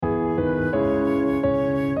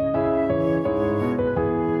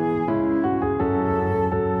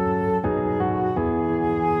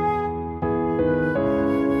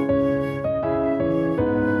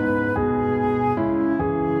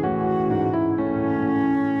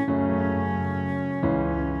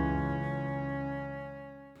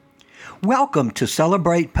Welcome to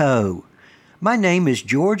Celebrate Poe. My name is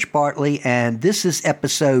George Bartley, and this is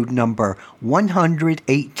episode number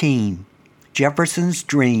 118, Jefferson's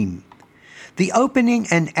Dream. The opening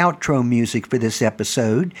and outro music for this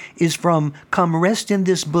episode is from Come Rest in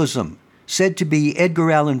This Bosom, said to be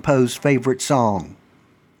Edgar Allan Poe's favorite song.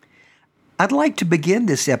 I'd like to begin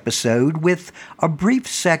this episode with a brief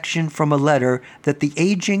section from a letter that the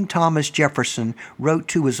aging Thomas Jefferson wrote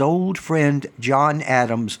to his old friend John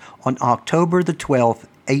Adams on October the 12th,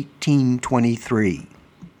 1823.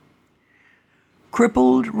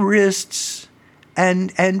 Crippled wrists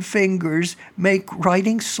and fingers make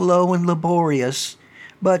writing slow and laborious,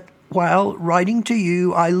 but while writing to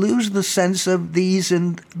you, I lose the sense of these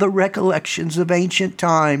in the recollections of ancient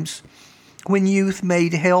times, when youth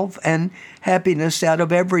made health and happiness out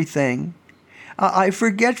of everything. I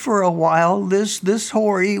forget for a while this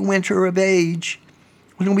hoary winter of age,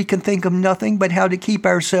 when we can think of nothing but how to keep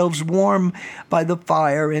ourselves warm by the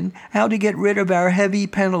fire and how to get rid of our heavy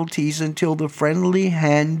penalties until the friendly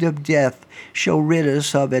hand of death shall rid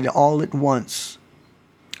us of it all at once.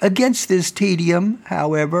 Against this tedium,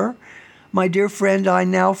 however, my dear friend, I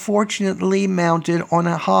now fortunately mounted on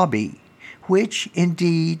a hobby, which,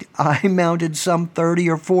 indeed, I mounted some 30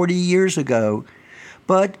 or 40 years ago,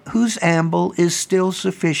 but whose amble is still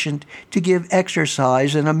sufficient to give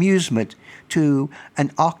exercise and amusement to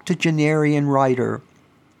an octogenarian writer.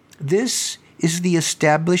 This is the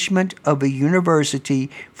establishment of a university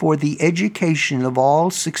for the education of all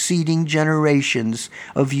succeeding generations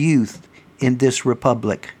of youth in this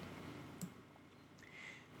republic.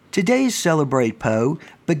 Today's Celebrate Poe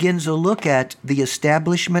begins a look at the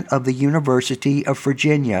establishment of the University of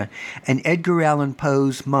Virginia and Edgar Allan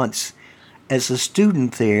Poe's months as a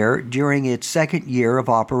student there during its second year of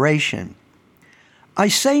operation. I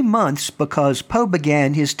say months because Poe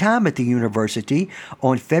began his time at the university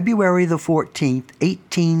on February the 14th,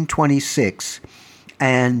 1826,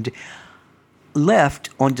 and left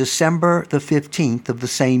on December the 15th of the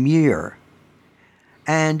same year.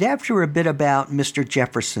 And after a bit about Mr.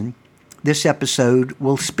 Jefferson, this episode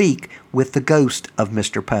will speak with the ghost of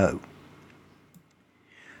Mr. Poe.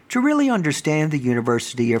 To really understand the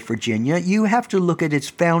University of Virginia, you have to look at its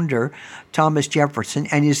founder, Thomas Jefferson,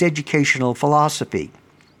 and his educational philosophy.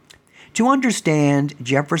 To understand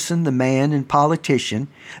Jefferson, the man and politician,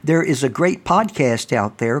 there is a great podcast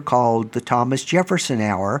out there called The Thomas Jefferson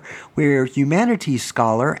Hour, where humanities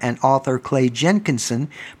scholar and author Clay Jenkinson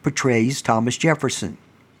portrays Thomas Jefferson.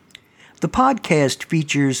 The podcast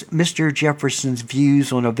features Mr. Jefferson's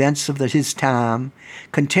views on events of his time,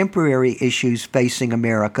 contemporary issues facing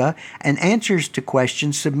America, and answers to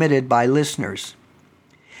questions submitted by listeners.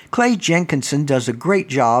 Clay Jenkinson does a great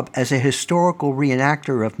job as a historical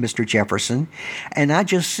reenactor of Mr. Jefferson, and I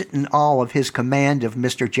just sit in awe of his command of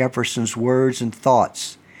Mr. Jefferson's words and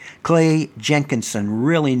thoughts. Clay Jenkinson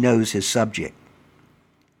really knows his subject.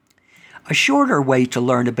 A shorter way to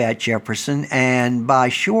learn about Jefferson, and by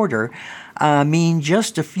shorter, I mean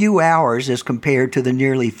just a few hours as compared to the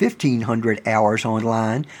nearly 1,500 hours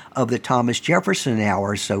online of the Thomas Jefferson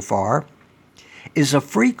Hour so far, is a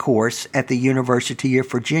free course at the University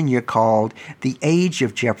of Virginia called The Age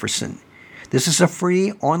of Jefferson. This is a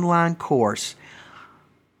free online course.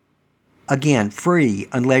 Again, free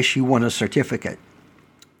unless you want a certificate.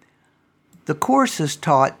 The course is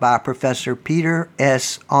taught by Professor Peter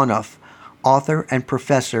S. Onuff, author and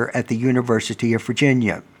professor at the University of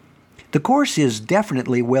Virginia. The course is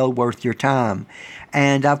definitely well worth your time,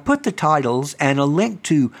 and I've put the titles and a link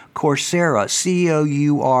to Coursera,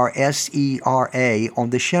 Coursera, on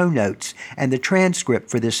the show notes and the transcript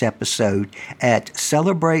for this episode at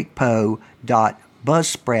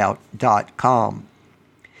celebratepoe.buzzsprout.com.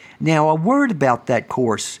 Now, a word about that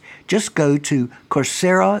course. Just go to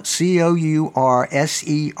Coursera,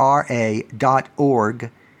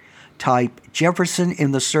 Coursera.org, type Jefferson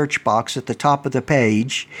in the search box at the top of the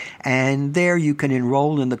page, and there you can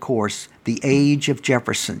enroll in the course, The Age of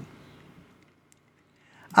Jefferson.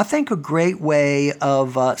 I think a great way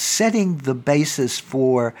of setting the basis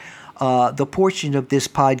for the portion of this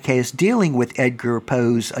podcast dealing with Edgar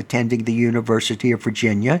Poe's attending the University of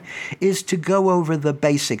Virginia is to go over the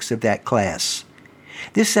basics of that class.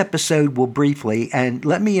 This episode will briefly, and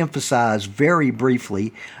let me emphasize very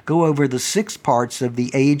briefly, go over the 6 parts of The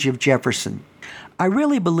Age of Jefferson. I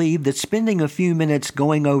really believe that spending a few minutes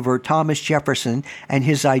going over Thomas Jefferson and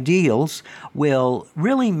his ideals will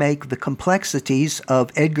really make the complexities of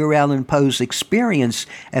Edgar Allan Poe's experience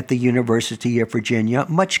at the University of Virginia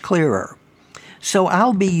much clearer. So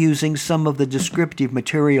I'll be using some of the descriptive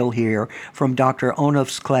material here from Dr.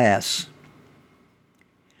 Onuff's class.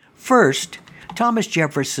 First, Thomas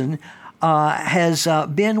Jefferson has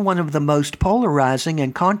been one of the most polarizing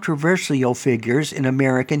and controversial figures in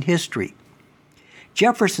American history.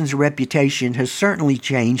 Jefferson's reputation has certainly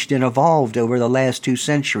changed and evolved over the last 2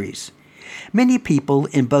 centuries. Many people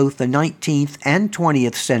in both the 19th and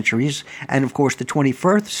 20th centuries, and of course the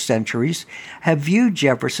 21st centuries, have viewed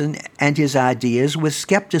Jefferson and his ideas with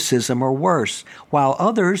skepticism or worse, while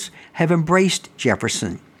others have embraced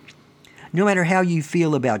Jefferson. No matter how you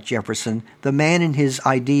feel about Jefferson, the man and his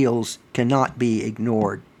ideals cannot be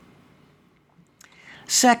ignored.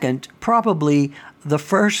 Second, probably the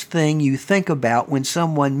first thing you think about when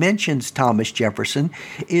someone mentions Thomas Jefferson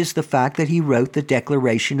is the fact that he wrote the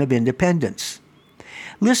Declaration of Independence.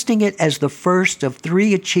 Listing it as the first of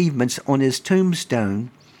 3 achievements on his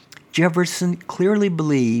tombstone, Jefferson clearly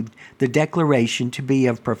believed the Declaration to be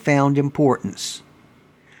of profound importance.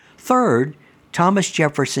 Third, Thomas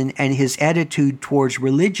Jefferson and his attitude towards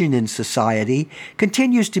religion in society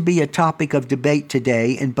continues to be a topic of debate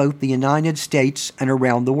today in both the United States and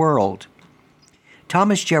around the world.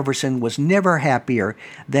 Thomas Jefferson was never happier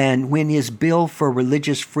than when his bill for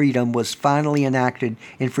religious freedom was finally enacted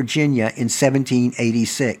in Virginia in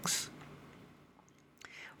 1786.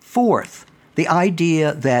 Fourth, the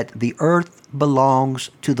idea that the earth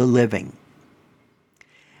belongs to the living.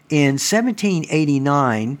 In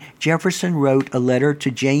 1789, Jefferson wrote a letter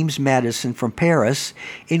to James Madison from Paris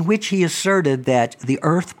in which he asserted that the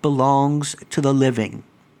earth belongs to the living,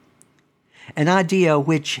 an idea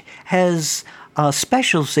which has a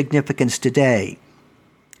special significance today.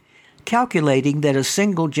 Calculating that a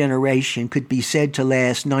single generation could be said to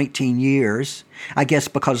last 19 years, I guess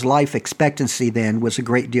because life expectancy then was a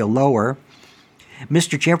great deal lower,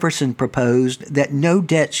 Mr. Jefferson proposed that no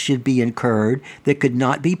debts should be incurred that could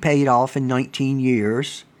not be paid off in 19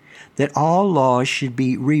 years, that all laws should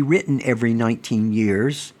be rewritten every 19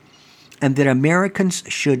 years, and that Americans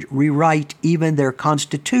should rewrite even their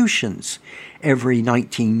constitutions every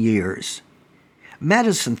 19 years.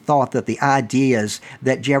 Madison thought that the ideas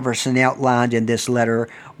that Jefferson outlined in this letter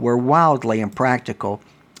were wildly impractical,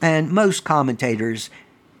 and most commentators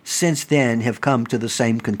since then have come to the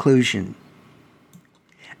same conclusion.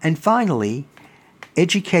 And finally,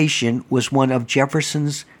 education was one of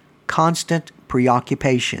Jefferson's constant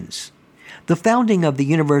preoccupations. The founding of the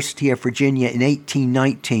University of Virginia in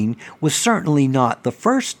 1819 was certainly not the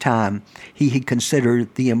first time he had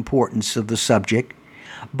considered the importance of the subject,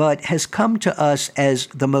 but has come to us as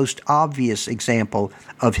the most obvious example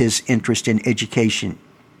of his interest in education.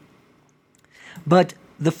 But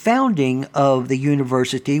the founding of the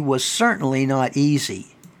university was certainly not easy.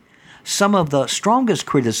 Some of the strongest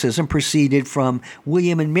criticism proceeded from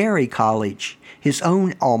William and Mary College, his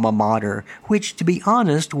own alma mater, which, to be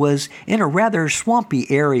honest, was in a rather swampy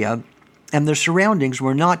area, and the surroundings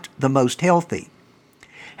were not the most healthy.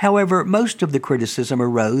 However, most of the criticism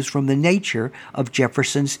arose from the nature of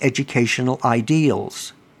Jefferson's educational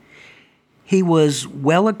ideals. He was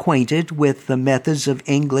well acquainted with the methods of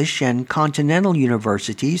English and continental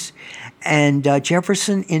universities, and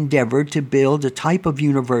Jefferson endeavored to build a type of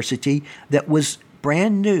university that was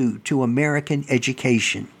brand new to American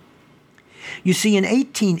education. You see, in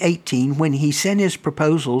 1818, when he sent his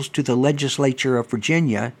proposals to the legislature of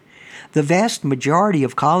Virginia, the vast majority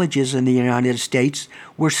of colleges in the United States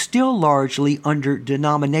were still largely under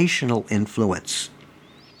denominational influence.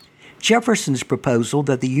 Jefferson's proposal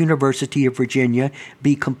that the University of Virginia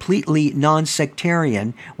be completely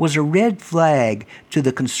non-sectarian was a red flag to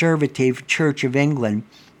the conservative Church of England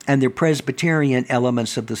and the Presbyterian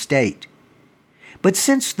elements of the state. But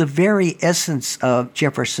since the very essence of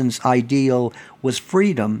Jefferson's ideal was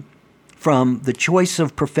freedom, from the choice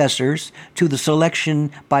of professors to the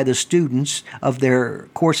selection by the students of their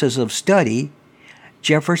courses of study,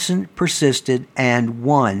 Jefferson persisted and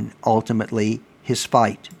won, ultimately, his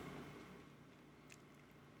fight.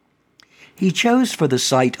 He chose for the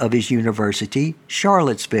site of his university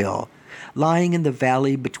Charlottesville, lying in the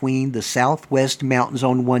valley between the Southwest Mountains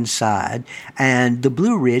on one side and the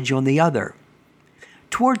Blue Ridge on the other.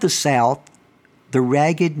 Toward the south, the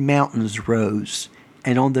ragged mountains rose,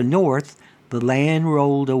 and on the north, the land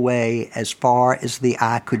rolled away as far as the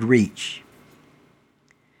eye could reach.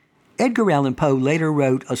 Edgar Allan Poe later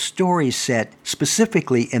wrote a story set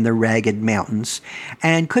specifically in the Ragged Mountains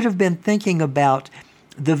and could have been thinking about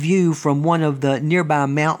the view from one of the nearby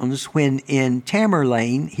mountains when in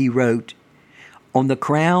Tamerlane he wrote, "On the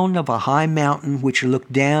crown of a high mountain which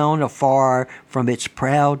looked down afar from its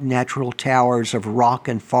proud natural towers of rock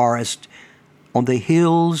and forest, on the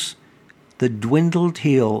hills, the dwindled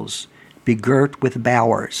hills, begirt with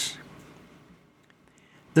bowers."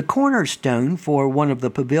 The cornerstone for one of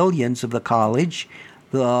the pavilions of the college,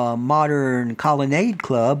 The modern Colonnade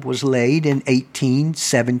Club was laid in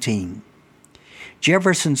 1817.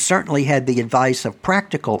 Jefferson certainly had the advice of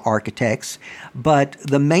practical architects, but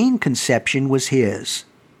the main conception was his.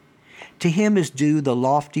 To him is due the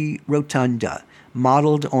lofty rotunda,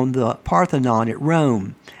 modeled on the Parthenon at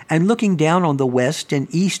Rome, and looking down on the west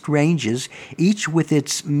and east ranges, each with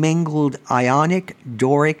its mingled Ionic,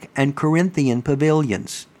 Doric, and Corinthian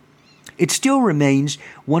pavilions. It still remains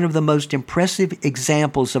one of the most impressive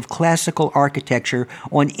examples of classical architecture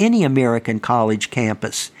on any American college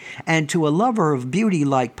campus, and to a lover of beauty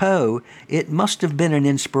like Poe, it must have been an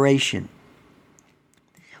inspiration.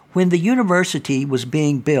 When the university was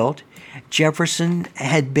being built, Jefferson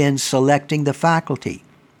had been selecting the faculty.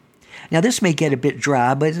 Now, this may get a bit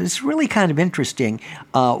dry, but it's really kind of interesting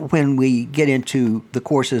when we get into the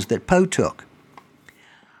courses that Poe took.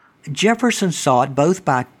 Jefferson sought, both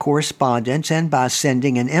by correspondence and by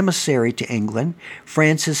sending an emissary to England,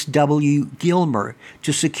 Francis W. Gilmer,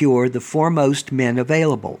 to secure the foremost men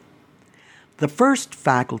available. The first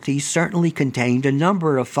faculty certainly contained a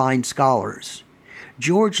number of fine scholars.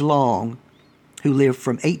 George Long, who lived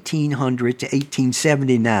from 1800 to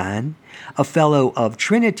 1879, a fellow of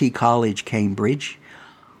Trinity College, Cambridge,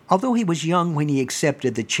 although he was young when he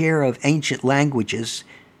accepted the chair of ancient languages,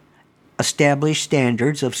 established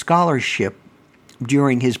standards of scholarship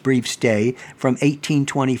during his brief stay from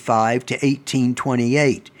 1825 to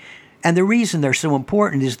 1828. And the reason they're so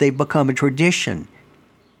important is they've become a tradition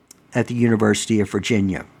at the University of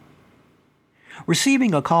Virginia.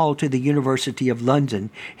 Receiving a call to the University of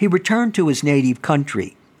London, he returned to his native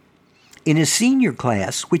country. In his senior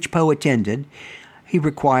class, which Poe attended, he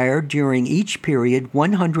required during each period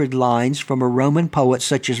 100 lines from a Roman poet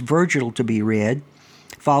such as Virgil to be read,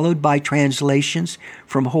 followed by translations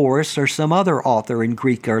from Horace or some other author in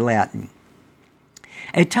Greek or Latin.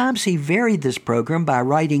 At times he varied this program by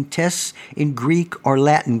writing tests in Greek or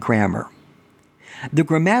Latin grammar. The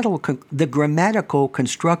grammatical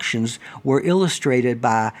constructions were illustrated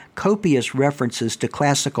by copious references to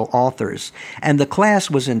classical authors, and the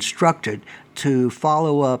class was instructed to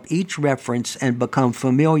follow up each reference and become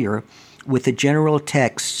familiar with the general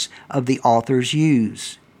texts of the author's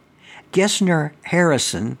use. Gesner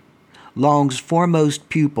Harrison, Long's foremost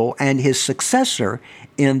pupil and his successor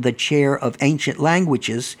in the chair of ancient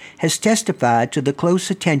languages, has testified to the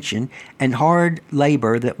close attention and hard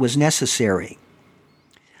labor that was necessary.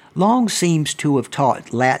 Long seems to have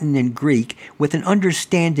taught Latin and Greek with an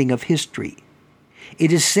understanding of history.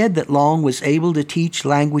 It is said that Long was able to teach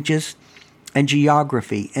languages and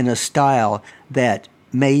geography in a style that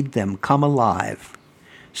made them come alive.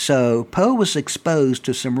 So Poe was exposed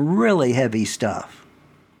to some really heavy stuff.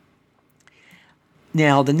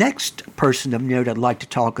 Now, the next person of note I'd like to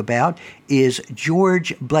talk about is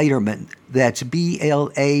George Bladermann. That's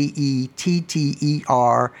Blaettermann.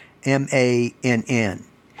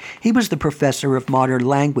 He was the professor of modern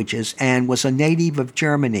languages and was a native of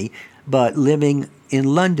Germany, but living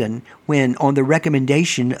in London when, on the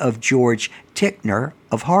recommendation of George Ticknor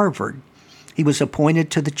of Harvard, he was appointed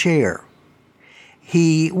to the chair.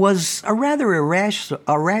 He was a rather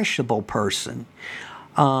irascible person,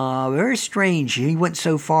 very strange. He went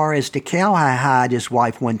so far as to cowhide his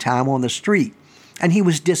wife one time on the street, and he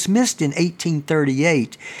was dismissed in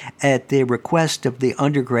 1838 at the request of the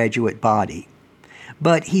undergraduate body.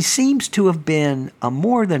 But he seems to have been a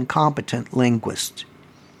more than competent linguist.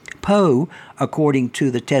 Poe, according to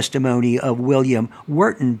the testimony of William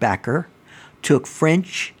Wertenbaker, took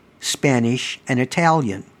French, Spanish, and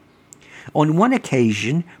Italian. On one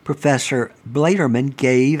occasion, Professor Bladermann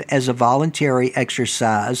gave as a voluntary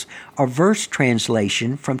exercise a verse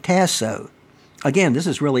translation from Tasso. Again, this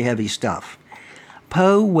is really heavy stuff.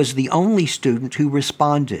 Poe was the only student who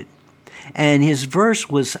responded, and his verse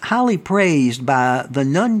was highly praised by the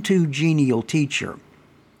none too genial teacher.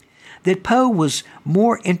 That Poe was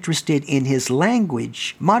more interested in his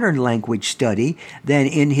language, modern language study, than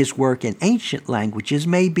in his work in ancient languages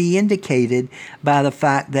may be indicated by the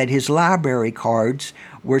fact that his library cards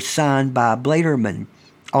were signed by Bladermann,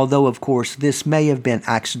 although, of course, this may have been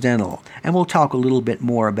accidental, and we'll talk a little bit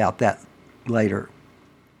more about that later.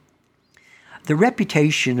 The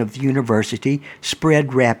reputation of the university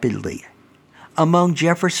spread rapidly. Among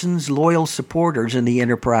Jefferson's loyal supporters in the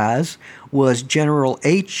enterprise was General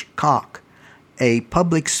H. Koch, a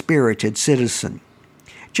public-spirited citizen.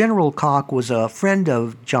 General Koch was a friend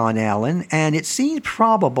of John Allen, and it seems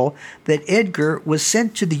probable that Edgar was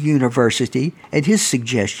sent to the university at his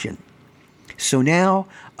suggestion. So now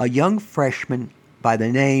a young freshman by the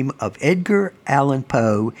name of Edgar Allan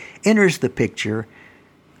Poe enters the picture,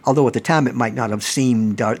 although at the time it might not have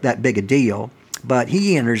seemed that big a deal. but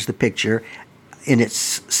he enters the picture in its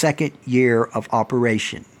second year of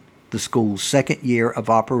operation, the school's second year of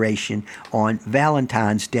operation on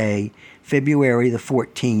Valentine's Day, February the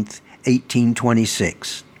 14th,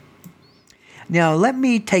 1826. Now, let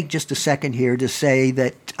me take just a second here to say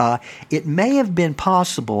that it may have been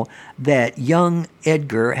possible that young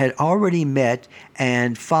Edgar had already met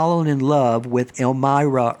and fallen in love with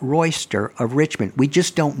Elmira Royster of Richmond. We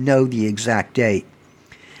just don't know the exact date.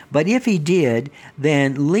 But if he did,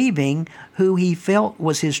 then leaving who he felt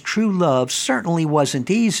was his true love certainly wasn't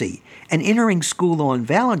easy, and entering school on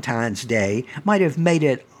Valentine's Day might have made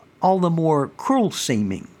it all the more cruel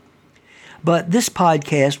seeming. But this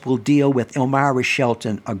podcast will deal with Elmira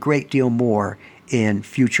Shelton a great deal more in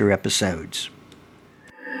future episodes.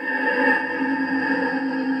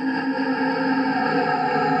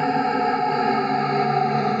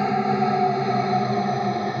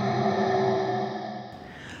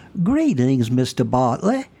 Greetings, Mr.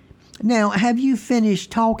 Bartley. Now, have you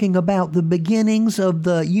finished talking about the beginnings of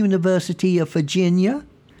the University of Virginia?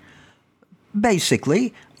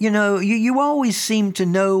 Basically, you always seem to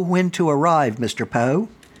know when to arrive, Mr. Poe.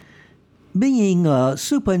 Being a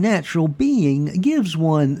supernatural being gives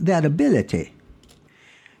one that ability.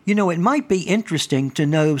 It might be interesting to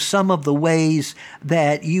know some of the ways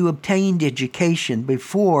that you obtained education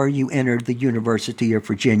before you entered the University of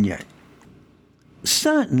Virginia.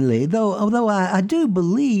 Certainly, although I do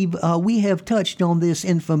believe we have touched on this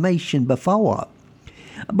information before.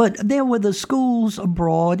 But there were the schools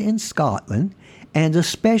abroad in Scotland, and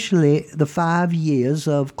especially the 5 years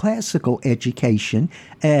of classical education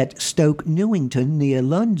at Stoke Newington near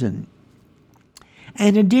London.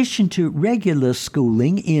 In addition to regular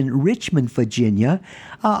schooling in Richmond, Virginia,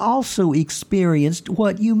 I also experienced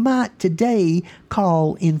what you might today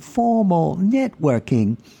call informal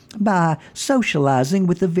networking by socializing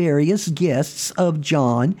with the various guests of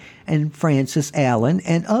John and Francis Allen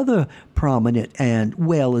and other prominent and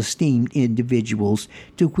well-esteemed individuals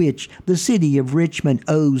to which the city of Richmond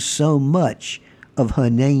owes so much of her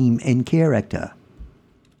name and character.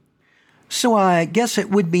 So I guess it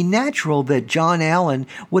would be natural that John Allen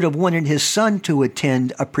would have wanted his son to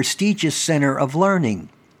attend a prestigious center of learning.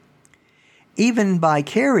 Even by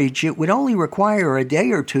carriage, it would only require a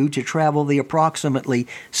day or two to travel the approximately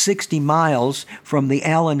 60 miles from the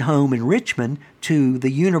Allen home in Richmond to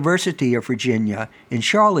the University of Virginia in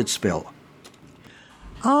Charlottesville.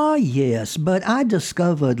 Ah, yes, but I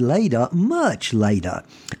discovered later, much later,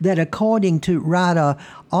 that according to writer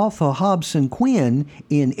Arthur Hobson Quinn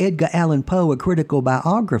in Edgar Allan Poe, A Critical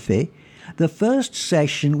Biography, the first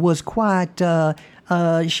session was quite,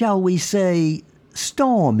 shall we say,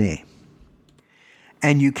 stormy.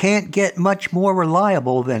 And you can't get much more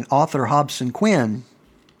reliable than Arthur Hobson Quinn.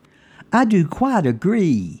 I do quite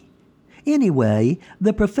agree. Anyway,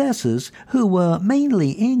 the professors, who were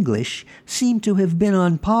mainly English, seem to have been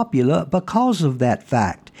unpopular because of that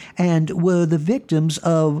fact, and were the victims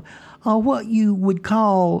of what you would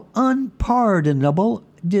call unpardonable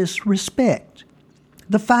disrespect.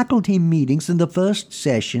 The faculty meetings in the first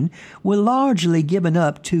session were largely given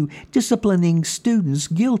up to disciplining students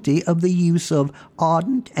guilty of the use of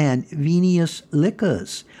ardent and vinous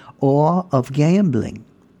liquors or of gambling.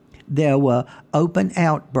 There were open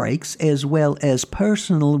outbreaks as well as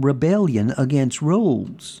personal rebellion against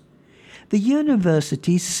rules. The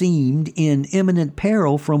university seemed in imminent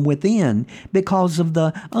peril from within because of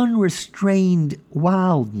the unrestrained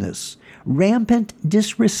wildness, rampant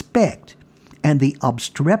disrespect, and the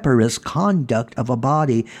obstreperous conduct of a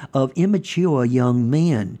body of immature young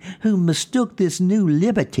men who mistook this new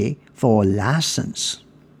liberty for license.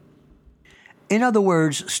 In other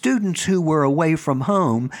words, students who were away from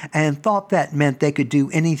home and thought that meant they could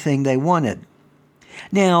do anything they wanted.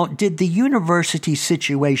 Now, did the university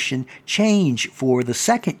situation change for the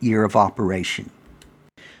second year of operation?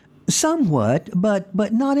 Somewhat,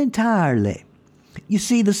 but not entirely. You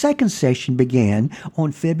see, the second session began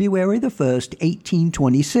on February the 1st,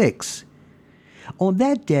 1826. On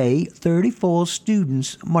that day, 34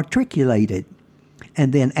 students matriculated,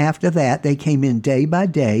 and then after that they came in day by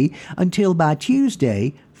day until by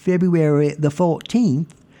Tuesday, February the 14th,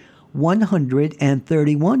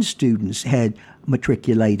 131 students had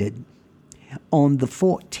matriculated. On the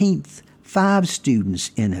 14th, 5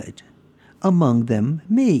 students entered, among them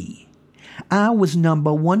me. I was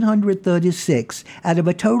number 136 out of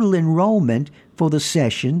a total enrollment for the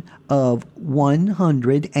session of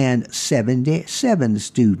 177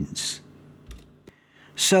 students.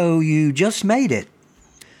 So you just made it.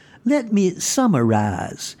 Let me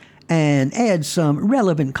summarize and add some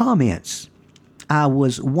relevant comments. I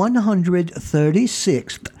was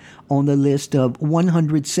 136th on the list of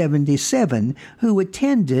 177 who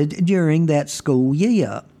attended during that school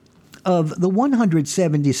year. Of the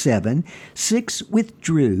 177, 6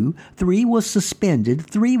 withdrew, 3 were suspended,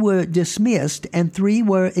 3 were dismissed, and 3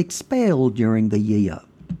 were expelled during the year.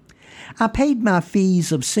 I paid my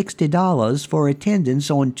fees of $60 for attendance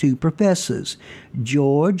on 2 professors,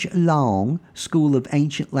 George Long, School of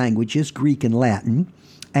Ancient Languages, Greek and Latin,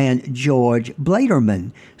 and George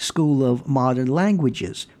Bladerman, School of Modern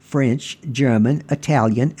Languages, French, German,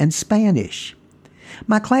 Italian, and Spanish.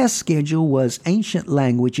 My class schedule was Ancient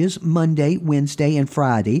Languages Monday, Wednesday, and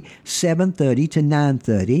Friday, 7:30 to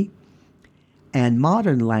 9:30, and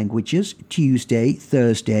Modern Languages Tuesday,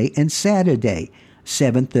 Thursday, and Saturday,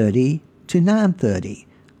 7:30 to 9:30.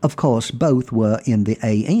 Of course, both were in the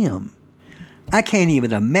a.m. I can't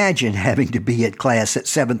even imagine having to be at class at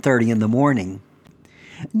 7:30 in the morning.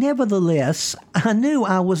 Nevertheless, I knew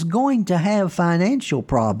I was going to have financial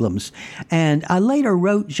problems, and I later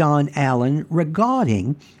wrote John Allen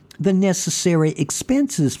regarding the necessary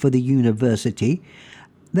expenses for the university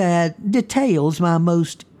that details my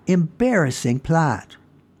most embarrassing plight.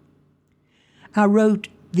 I wrote,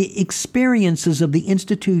 the expenses of the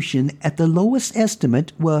institution at the lowest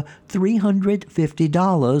estimate were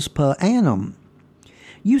 $350 per annum.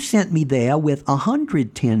 You sent me there with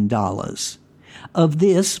 $110. Of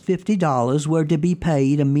this, $50 were to be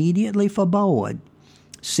paid immediately for board,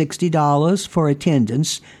 $60 for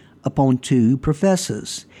attendance upon 2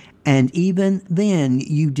 professors, and even then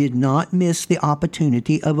you did not miss the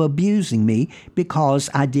opportunity of abusing me because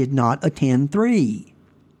I did not attend 3.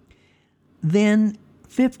 Then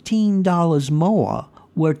 $15 more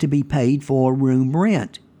were to be paid for room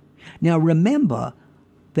rent. Now remember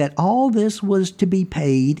that all this was to be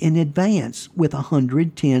paid in advance with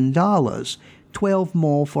 $110, $12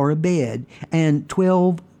 more for a bed, and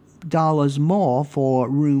 $12 more for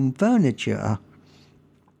room furniture.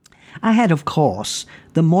 I had, of course,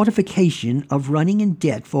 the mortification of running in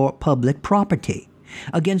debt for public property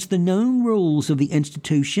against the known rules of the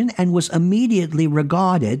institution and was immediately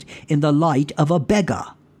regarded in the light of a beggar.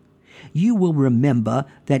 You will remember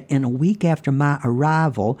that in a week after my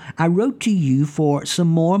arrival, I wrote to you for some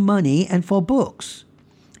more money and for books.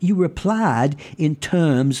 You replied in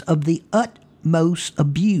terms of the utmost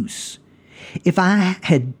abuse. If I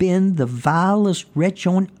had been the vilest wretch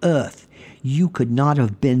on earth, you could not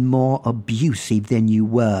have been more abusive than you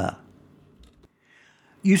were.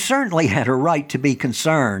 You certainly had a right to be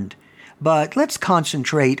concerned, but let's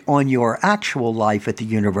concentrate on your actual life at the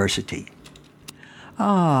university.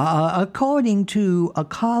 According to a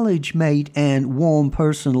college mate and warm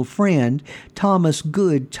personal friend, Thomas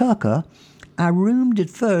Good Tucker, I roomed at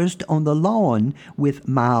first on the lawn with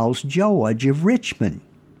Miles George of Richmond.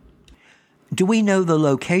 Do we know the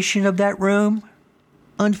location of that room?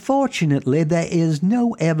 Unfortunately, there is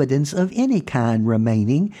no evidence of any kind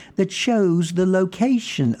remaining that shows the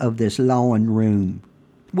location of this lawn room.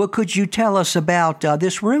 Well, could you tell us about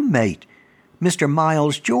this roommate, Mr.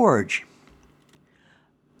 Miles George?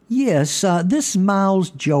 Yes, this Miles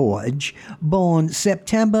George, born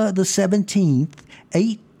September the 17th,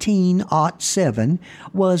 1807,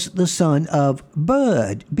 was the son of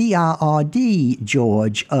Bird, B-I-R-D,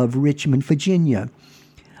 George of Richmond, Virginia,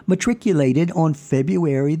 matriculated on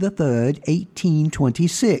February the 3rd,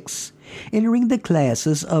 1826, entering the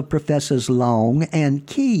classes of Professors Long and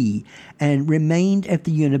Key, and remained at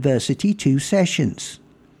the university 2 sessions.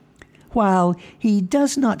 While he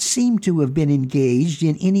does not seem to have been engaged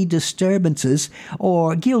in any disturbances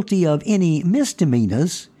or guilty of any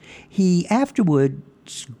misdemeanors, he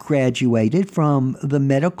afterwards graduated from the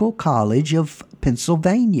Medical College of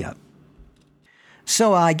Pennsylvania.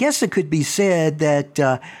 So I guess it could be said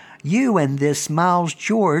that you and this Miles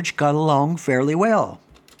George got along fairly well.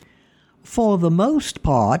 For the most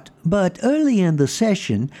part, but early in the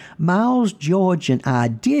session, Miles George and I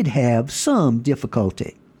did have some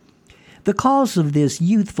difficulty. The cause of this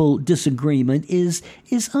youthful disagreement is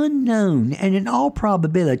unknown and in all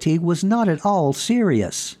probability was not at all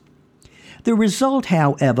serious. The result,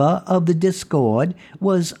 however, of the discord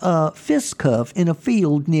was a fistcuff in a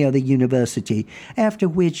field near the university, after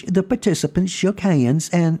which the participants shook hands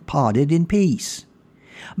and parted in peace.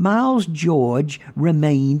 Miles George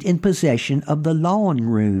remained in possession of the lawn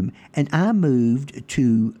room, and I moved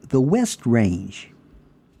to the West Range.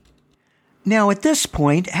 Now, at this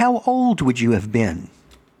point, how old would you have been?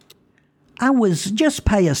 I was just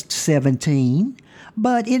past 17,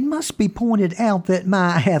 but it must be pointed out that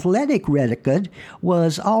my athletic record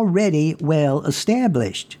was already well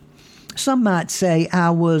established. Some might say I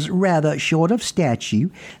was rather short of stature,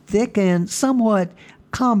 thick and somewhat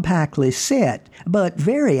compactly set, but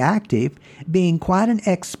very active, being quite an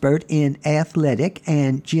expert in athletic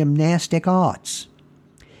and gymnastic arts.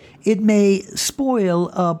 It may spoil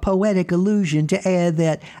a poetic illusion to add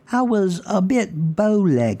that I was a bit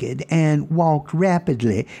bow-legged and walked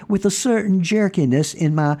rapidly with a certain jerkiness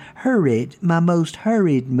in my most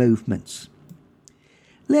hurried movements.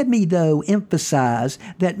 Let me, though, emphasize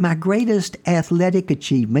that my greatest athletic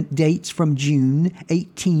achievement dates from June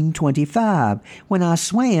 1825, when I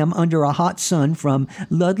swam under a hot sun from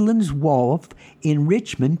Ludland's Wharf in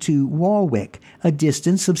Richmond to Warwick, a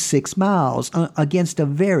distance of 6 miles, against a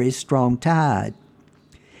very strong tide.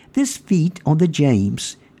 This feat on the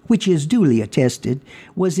James, which is duly attested,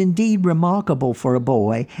 was indeed remarkable for a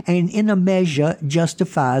boy, and in a measure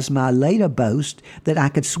justifies my later boast that I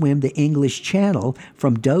could swim the English Channel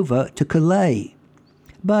from Dover to Calais.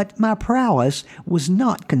 But my prowess was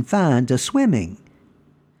not confined to swimming.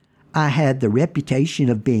 I had the reputation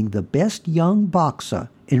of being the best young boxer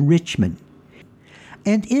in Richmond.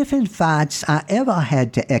 And if in fights I ever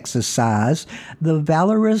had to exercise the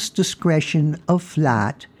valorous discretion of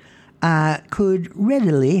flight, I could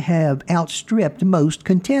readily have outstripped most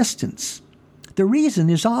contestants. The reason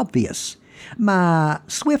is obvious. My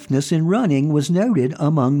swiftness in running was noted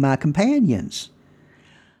among my companions.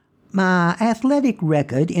 My athletic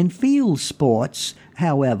record in field sports,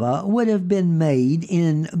 however, would have been made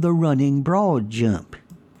in the running broad jump.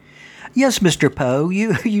 Yes, Mr. Poe,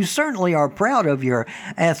 you certainly are proud of your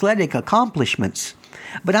athletic accomplishments.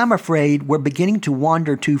 But I'm afraid we're beginning to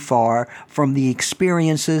wander too far from the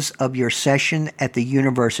experiences of your session at the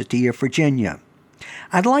University of Virginia.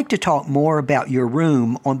 I'd like to talk more about your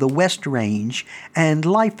room on the West Range and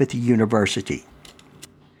life at the university.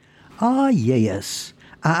 Ah, yes.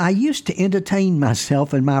 I used to entertain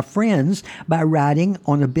myself and my friends by writing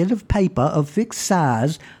on a bit of paper of fixed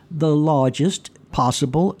size the largest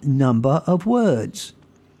possible number of words.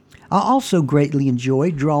 I also greatly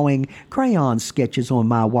enjoy drawing crayon sketches on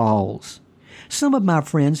my walls. Some of my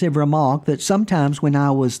friends have remarked that sometimes when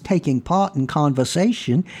I was taking part in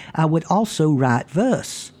conversation, I would also write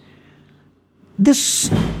verse. This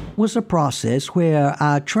was a process where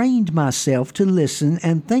I trained myself to listen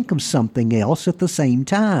and think of something else at the same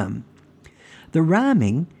time. The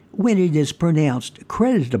rhyming, when it is pronounced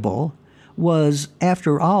creditable, was,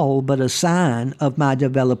 after all, but a sign of my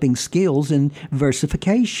developing skills in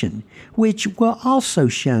versification, which were also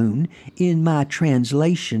shown in my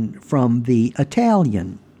translation from the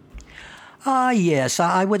Italian. Ah, yes,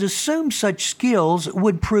 I would assume such skills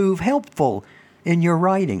would prove helpful in your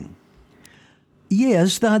writing.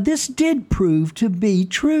 Yes, this did prove to be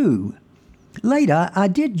true. Later, I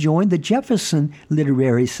did join the Jefferson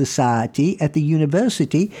Literary Society at the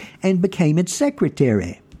university and became its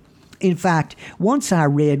secretary. In fact, once I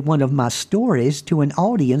read one of my stories to an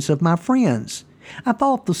audience of my friends. I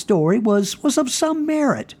thought the story was of some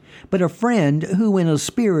merit, but a friend who, in a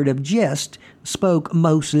spirit of jest, spoke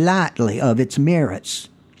most lightly of its merits.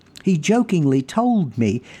 He jokingly told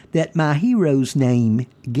me that my hero's name,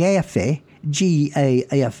 Gaffy, Gaffy,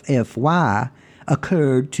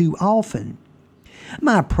 occurred too often.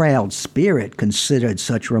 My proud spirit considered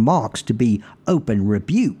such remarks to be open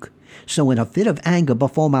rebuke. So in a fit of anger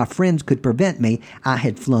before my friends could prevent me, I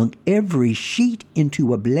had flung every sheet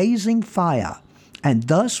into a blazing fire, and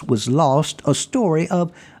thus was lost a story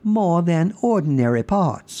of more than ordinary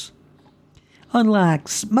parts. Unlike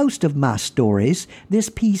most of my stories, this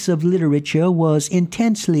piece of literature was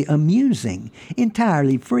intensely amusing,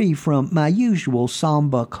 entirely free from my usual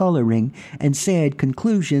somber coloring and sad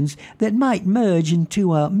conclusions that might merge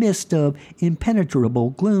into a mist of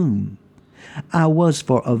impenetrable gloom. I was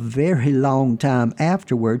for a very long time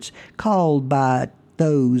afterwards called by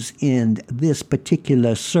those in this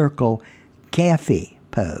particular circle Gaffy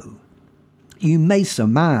Poe. You may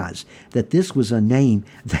surmise that this was a name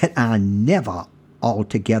that I never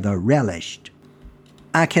altogether relished.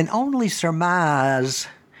 I can only surmise.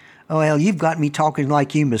 Well, you've got me talking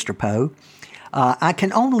like you, Mr. Poe. I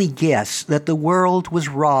can only guess that the world was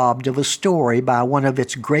robbed of a story by one of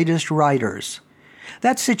its greatest writers.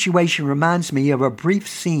 That situation reminds me of a brief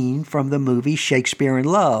scene from the movie Shakespeare in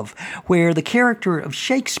Love, where the character of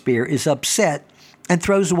Shakespeare is upset and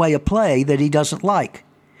throws away a play that he doesn't like.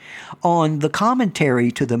 On the commentary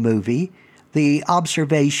to the movie, the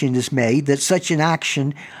observation is made that such an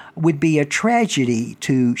action would be a tragedy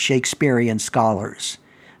to Shakespearean scholars.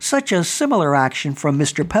 Such a similar action from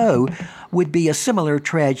Mr. Poe would be a similar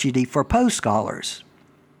tragedy for Poe scholars.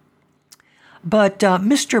 But,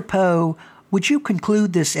 Mr. Poe, would you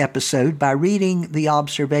conclude this episode by reading the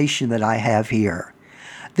observation that I have here?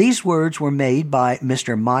 These words were made by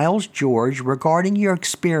Mr. Miles George regarding your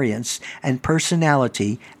experience and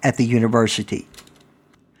personality at the university.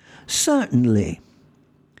 Certainly.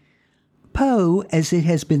 Poe, as it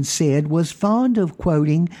has been said, was fond of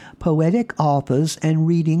quoting poetic authors and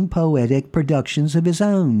reading poetic productions of his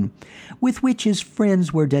own, with which his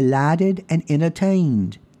friends were delighted and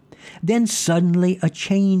entertained. Then suddenly a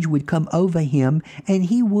change would come over him, and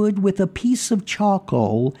he would, with a piece of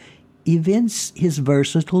charcoal, evince his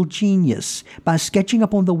versatile genius by sketching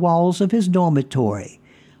upon the walls of his dormitory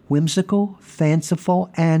whimsical, fanciful,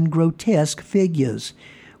 and grotesque figures,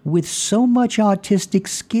 with so much artistic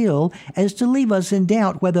skill as to leave us in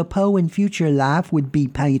doubt whether Poe in future life would be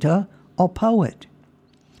painter or poet.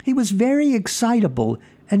 He was very excitable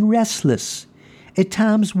and restless, at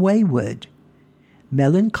times wayward,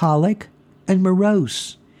 melancholic and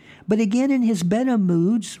morose, but again in his better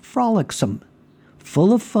moods frolicsome,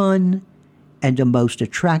 full of fun, and a most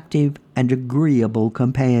attractive and agreeable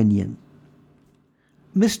companion.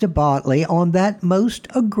 Mr. Bartley, on that most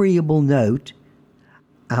agreeable note,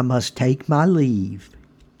 I must take my leave.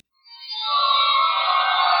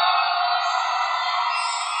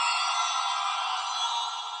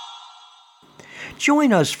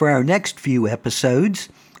 Join us for our next few episodes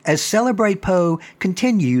as Celebrate Poe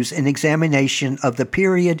continues an examination of the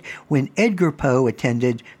period when Edgar Poe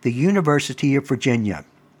attended the University of Virginia.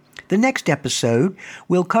 The next episode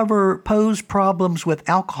will cover Poe's problems with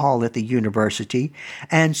alcohol at the university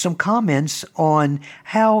and some comments on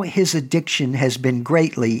how his addiction has been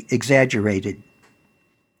greatly exaggerated.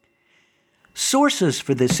 Sources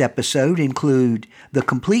for this episode include The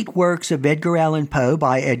Complete Works of Edgar Allan Poe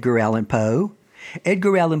by Edgar Allan Poe,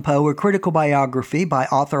 Edgar Allan Poe, A Critical Biography by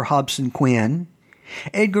Arthur Hobson Quinn,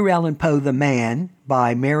 Edgar Allan Poe the Man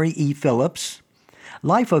by Mary E. Phillips,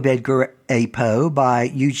 Life of Edgar A. Poe by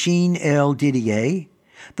Eugene L. Didier,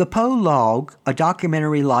 The Poe Log, a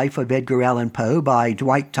documentary life of Edgar Allan Poe by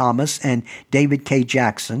Dwight Thomas and David K.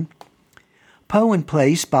 Jackson, Poe and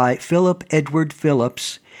Place by Philip Edward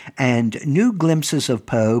Phillips, and New Glimpses of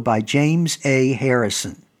Poe by James A.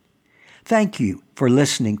 Harrison. Thank you for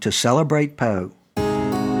listening to Celebrate Poe.